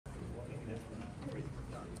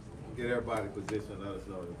Get everybody positioned, let us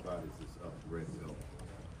know if bodies is up, ready to go.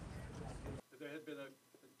 There had been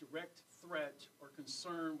a direct threat or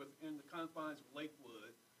concern within the confines of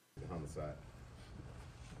Lakewood. Homicide.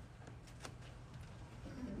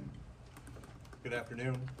 Good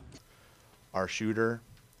afternoon. Our shooter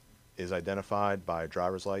is identified by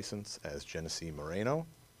driver's license as Genesee Moreno,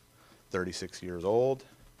 36 years old,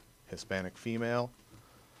 Hispanic female.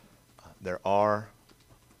 There are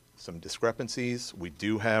some discrepancies. We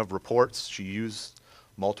do have reports. She used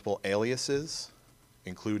multiple aliases,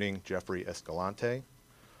 including Jeffrey Escalante.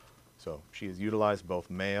 So she has utilized both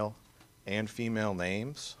male and female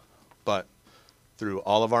names, but through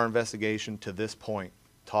all of our investigation to this point,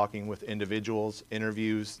 talking with individuals,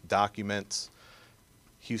 interviews, documents,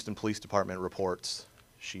 Houston Police Department reports,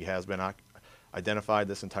 she has been identified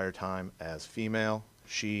this entire time as female,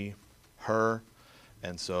 she, her,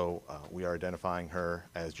 and so we are identifying her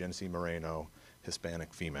as Genesee Moreno,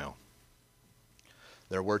 Hispanic female.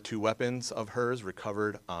 There were 2 weapons of hers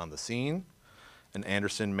recovered on the scene, an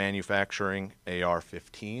Anderson Manufacturing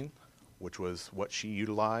AR-15, which was what she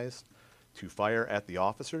utilized to fire at the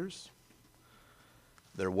officers.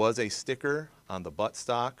 There was a sticker on the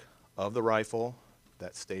buttstock of the rifle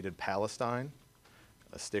that stated Palestine.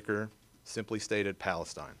 A sticker simply stated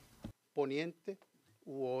Palestine. Poniente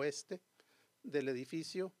u oeste del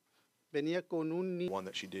edificio venía con un One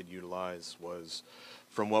that she did utilize was,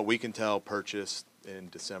 from what we can tell, purchased in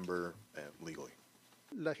December legally.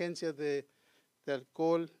 La agencia de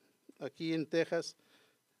alcohol aquí en Texas,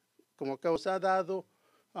 como nos ha dado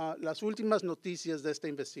las últimas noticias de esta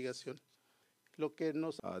investigación. Lo que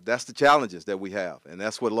nos That's the challenges that we have, and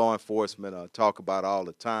that's what law enforcement talk about all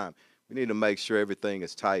the time. We need to make sure everything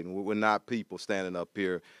is tight, and we're not people standing up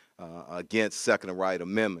here against Second and Right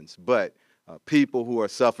Amendments, but people who are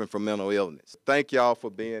suffering from mental illness. Thank y'all for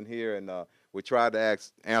being here, and we tried to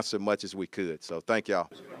answer much as we could, so thank y'all.